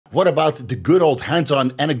What about the good old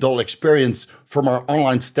hands-on anecdotal experience from our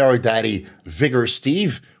online steroid daddy, Vigorous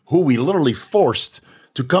Steve, who we literally forced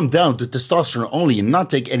to come down to testosterone only and not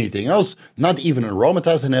take anything else, not even an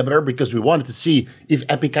aromatase inhibitor, because we wanted to see if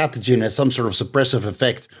Epicatechin has some sort of suppressive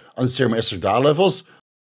effect on serum estradiol levels.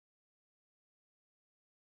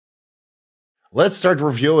 Let's start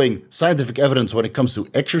reviewing scientific evidence when it comes to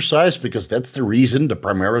exercise, because that's the reason, the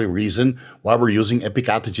primary reason why we're using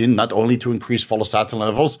Epicatechin, not only to increase follistatin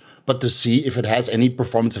levels, but to see if it has any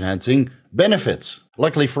performance-enhancing benefits.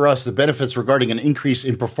 Luckily for us, the benefits regarding an increase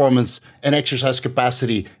in performance and exercise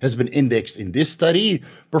capacity has been indexed in this study,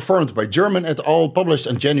 performed by German et al., published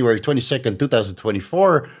on January 22nd,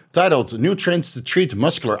 2024, titled New Trends to Treat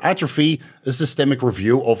Muscular Atrophy, a Systemic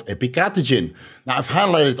Review of Epicatechin. Now, I've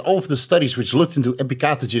highlighted all of the studies which looked into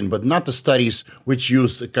Epicatechin, but not the studies which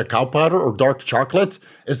used cacao powder or dark chocolate,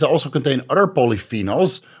 as they also contain other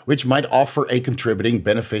polyphenols, which might offer a contributing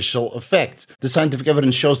beneficial effect. The scientific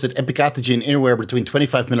evidence shows that Epicatechin anywhere between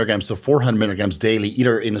 25 milligrams to 400 milligrams daily,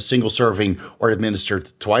 either in a single serving or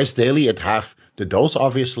administered twice daily at half the dose,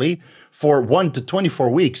 obviously, for 1 to 24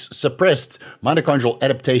 weeks, suppressed mitochondrial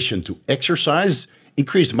adaptation to exercise,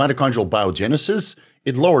 increased mitochondrial biogenesis,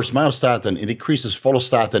 it lowers myostatin, it increases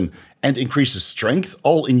follistatin, and increases strength,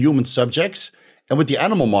 all in human subjects. And with the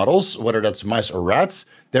animal models, whether that's mice or rats,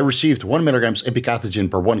 they received 1 milligrams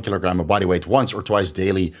Epicatechin per 1 kilogram of body weight once or twice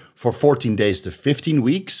daily for 14 days to 15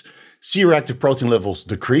 weeks. C-reactive protein levels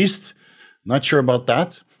decreased. Not sure about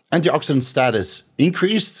that. Antioxidant status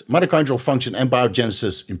increased. Mitochondrial function and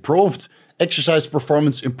biogenesis improved. Exercise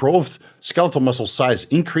performance improved. Skeletal muscle size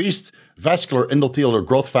increased. Vascular endothelial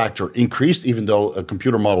growth factor increased, even though a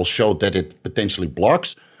computer model showed that it potentially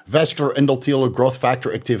blocks vascular endothelial growth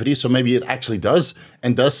factor activity. So maybe it actually does.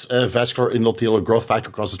 And thus vascular endothelial growth factor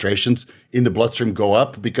concentrations in the bloodstream go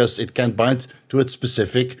up because it can't bind to its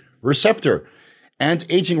specific receptor. And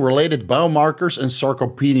aging-related biomarkers and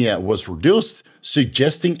sarcopenia was reduced,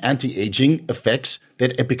 suggesting anti-aging effects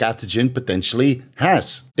that Epicatechin potentially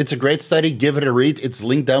has. It's a great study. Give it a read. It's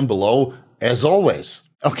linked down below, as always.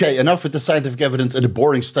 Okay, enough with the scientific evidence and the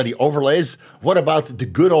boring study overlays. What about the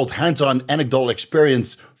good old hands-on anecdotal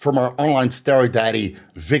experience from our online steroid daddy,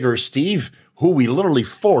 Vigorous Steve, who we literally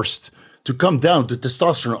forced to come down to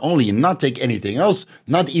testosterone only and not take anything else,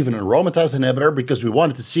 not even an aromatase inhibitor, because we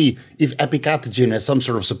wanted to see if Epicatechin has some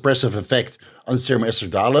sort of suppressive effect on serum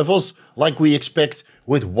estradiol levels, like we expect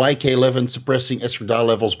with YK11 suppressing estradiol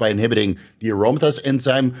levels by inhibiting the aromatase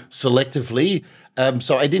enzyme selectively.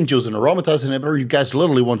 So I didn't use an aromatase inhibitor. You guys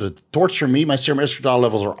literally wanted to torture me. My serum estradiol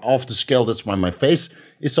levels are off the scale. That's why my face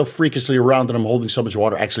is so freakishly round and I'm holding so much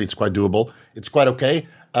water. Actually, it's quite doable. It's quite okay.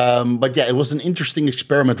 But yeah, it was an interesting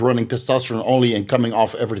experiment running testosterone only and coming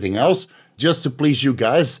off everything else just to please you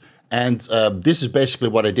guys. And this is basically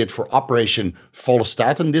what I did for Operation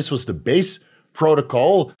Follistatin. This was the base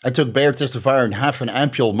protocol. I took Bayer testifier in half an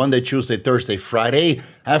ampule Monday, Tuesday, Thursday, Friday.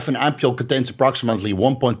 Half an ampule contains approximately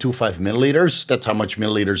 1.25 milliliters. That's how much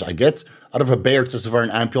milliliters I get out of a Bayer testifier in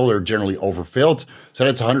ampule. They're generally overfilled. So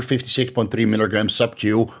that's 156.3 milligrams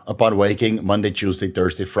sub-Q upon waking Monday, Tuesday,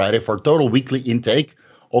 Thursday, Friday for a total weekly intake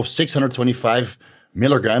of 625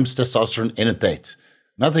 milligrams testosterone enanthate.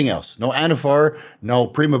 Nothing else. No anavar, no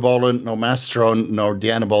primobolan, no mastrone, no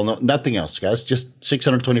dianabol, no, nothing else, guys. Just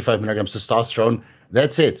 625 milligrams testosterone.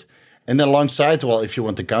 That's it. And then alongside, well, if you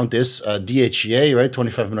want to count this, DHEA, right?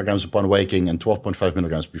 25 milligrams upon waking and 12.5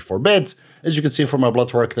 milligrams before bed. As you can see from my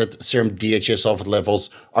blood work, that serum DHEA sulfate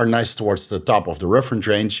levels are nice towards the top of the reference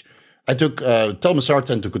range. I took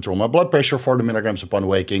telmisartan to control my blood pressure, 40 milligrams upon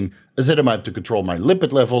waking. Ezetimibe to control my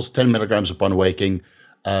lipid levels, 10 milligrams upon waking.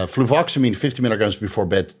 Fluvoxamine, 50 milligrams before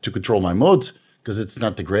bed to control my mood, because it's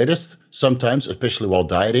not the greatest sometimes, especially while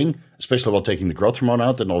dieting, especially while taking the growth hormone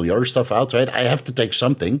out and all the other stuff out, right? I have to take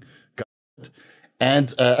something.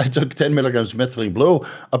 And I took 10 milligrams methylene blue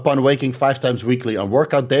upon waking 5 times weekly on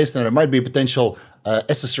workout days. Now, there might be a potential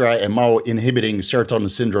SSRI and MAO inhibiting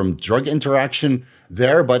serotonin syndrome drug interaction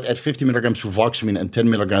there, but at 50 milligrams fluvoxamine and 10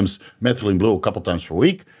 milligrams methylene blue a couple times per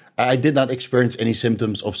week, I did not experience any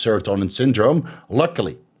symptoms of serotonin syndrome,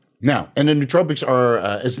 luckily. Now, and the nootropics are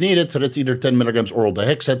as needed, so that's either 10 milligrams oral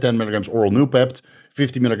dihexa, 10 milligrams oral Nupept,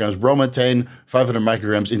 50 milligrams bromothane, 500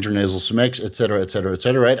 micrograms intranasal Semex,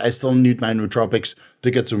 etc., right? I still need my nootropics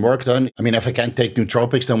to get some work done. I mean, if I can't take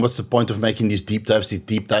nootropics, then what's the point of making these deep dives? These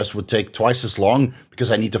deep dives would take twice as long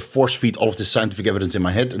because I need to force feed all of this scientific evidence in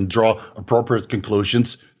my head and draw appropriate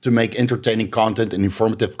conclusions to make entertaining content and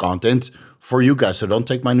informative content for you guys. So don't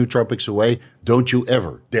take my nootropics away. Don't you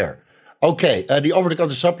ever dare. Okay, the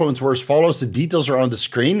over-the-counter supplements were as follows. The details are on the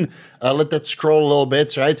screen. Let that scroll a little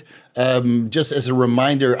bit, right? Just as a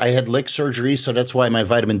reminder, I had leg surgery, so that's why my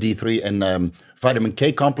vitamin D3 and vitamin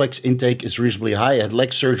K complex intake is reasonably high. I had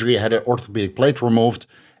leg surgery, I had an orthopedic plate removed,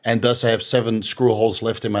 and thus I have 7 screw holes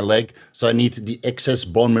left in my leg. So I need the excess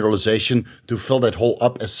bone mineralization to fill that hole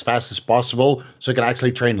up as fast as possible so I can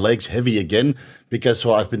actually train legs heavy again. Because,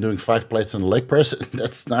 well, I've been doing 5 plates on the leg press.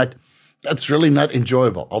 That's really not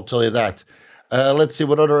enjoyable, I'll tell you that. Let's see,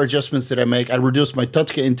 what other adjustments did I make? I reduced my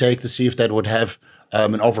Tutke intake to see if that would have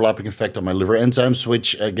an overlapping effect on my liver enzymes,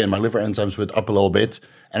 which, again, my liver enzymes went up a little bit.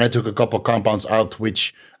 And I took a couple compounds out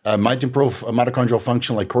which might improve mitochondrial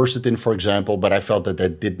function, like quercetin, for example, but I felt that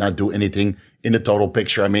that did not do anything in the total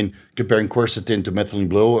picture. I mean, comparing quercetin to methylene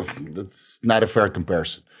blue, that's not a fair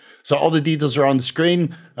comparison. So all the details are on the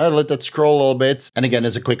screen. Let that scroll a little bit. And again,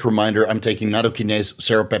 as a quick reminder, I'm taking nattokinase,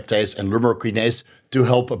 serrapeptase, and lumerokinase to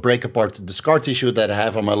help break apart the scar tissue that I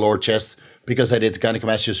have on my lower chest because I did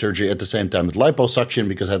gynecomastia surgery at the same time with liposuction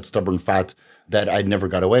because I had stubborn fat that I never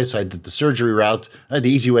got away. So I did the surgery route, the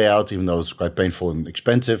easy way out, even though it's quite painful and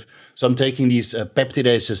expensive. So I'm taking these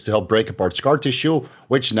peptidases to help break apart scar tissue,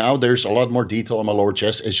 which now there's a lot more detail on my lower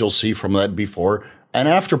chest, as you'll see from that before and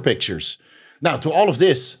after pictures. Now, to all of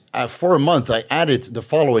this, for a month, I added the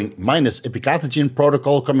following minus Epicatechin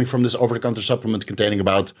protocol coming from this over-the-counter supplement containing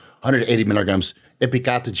about 180 milligrams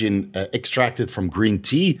Epicatechin extracted from green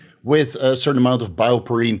tea with a certain amount of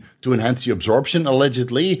bioperine to enhance the absorption,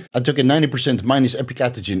 allegedly. I took a 90% minus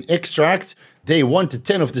Epicatechin extract. Day 1 to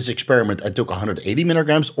 10 of this experiment, I took 180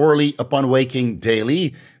 milligrams orally upon waking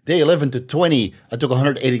daily. Day 11 to 20, I took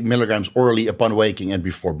 180 milligrams orally upon waking and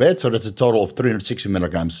before bed. So that's a total of 360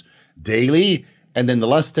 milligrams daily. And then the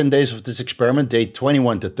last 10 days of this experiment, day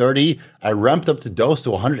 21 to 30, I ramped up the dose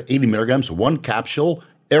to 180 milligrams, 1 capsule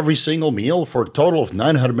every single meal for a total of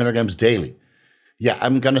 900 milligrams daily. Yeah,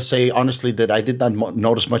 I'm going to say honestly that I did not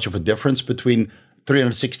notice much of a difference between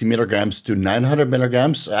 360 milligrams to 900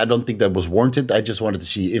 milligrams. I don't think that was warranted. I just wanted to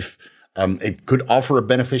see if it could offer a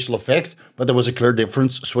beneficial effect, but there was a clear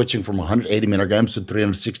difference switching from 180 milligrams to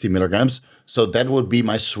 360 milligrams. So that would be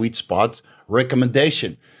my sweet spot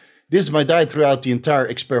recommendation. This is my diet throughout the entire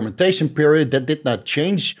experimentation period. That did not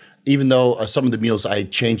change, even though some of the meals I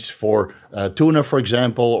changed for tuna, for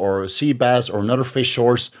example, or sea bass or another fish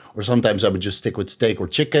source, or sometimes I would just stick with steak or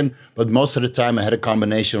chicken. But most of the time I had a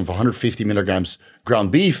combination of 150 milligrams ground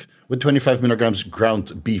beef with 25 milligrams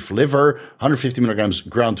ground beef liver, 150 milligrams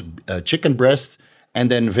ground chicken breast, and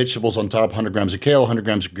then vegetables on top, 100 grams of kale, 100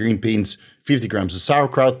 grams of green beans, 50 grams of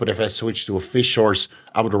sauerkraut. But if I switched to a fish source,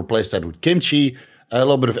 I would replace that with kimchi, a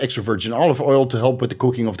little bit of extra virgin olive oil to help with the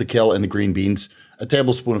cooking of the kale and the green beans, a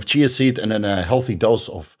tablespoon of chia seed, and then a healthy dose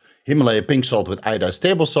of Himalaya pink salt with iodized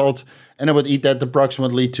table salt. And I would eat that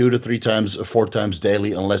approximately 2 to 3 times, 4 times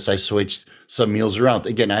daily, unless I switched some meals around.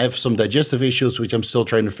 Again, I have some digestive issues, which I'm still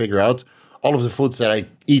trying to figure out. All of the foods that I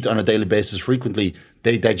eat on a daily basis frequently,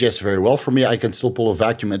 they digest very well for me. I can still pull a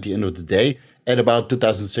vacuum at the end of the day at about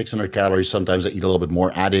 2,600 calories. Sometimes I eat a little bit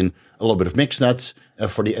more, add in a little bit of mixed nuts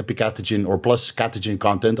for the epicatechin or plus catechin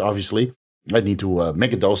content, obviously. I need to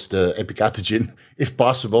make a dose the epicatechin if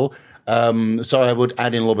possible. So I would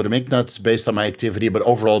add in a little bit of mixed nuts based on my activity. But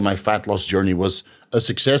overall, my fat loss journey was a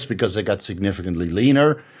success because I got significantly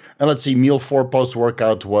leaner. And let's see, meal 4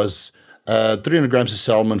 post-workout was 300 grams of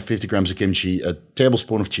salmon, 50 grams of kimchi, a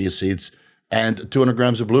tablespoon of chia seeds, and 200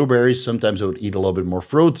 grams of blueberries. Sometimes I would eat a little bit more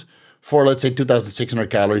fruit for, let's say, 2,600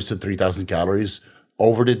 calories to 3,000 calories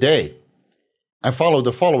over the day. I followed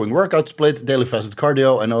the following workout split: daily fasted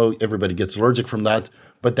cardio. I know everybody gets allergic from that,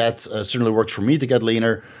 but that certainly works for me to get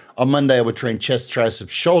leaner. On Monday, I would train chest,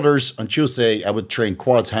 triceps, shoulders. On Tuesday, I would train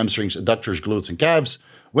quads, hamstrings, adductors, glutes, and calves.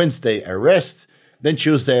 Wednesday, I rest. Then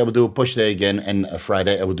Tuesday, I would do a push day again. And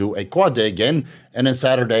Friday, I would do a quad day again. And then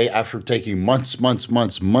Saturday, after taking months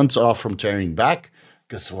off from training back,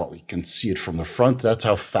 because, well, you can see it from the front. That's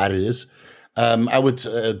how fat it is. I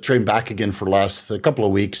would train back again for the last couple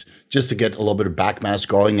of weeks just to get a little bit of back mass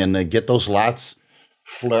going and get those lats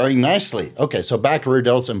flaring nicely. Okay, so back, rear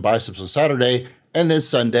delts, and biceps on Saturday. And then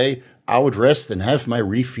Sunday, I would rest and have my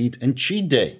refeed and cheat day.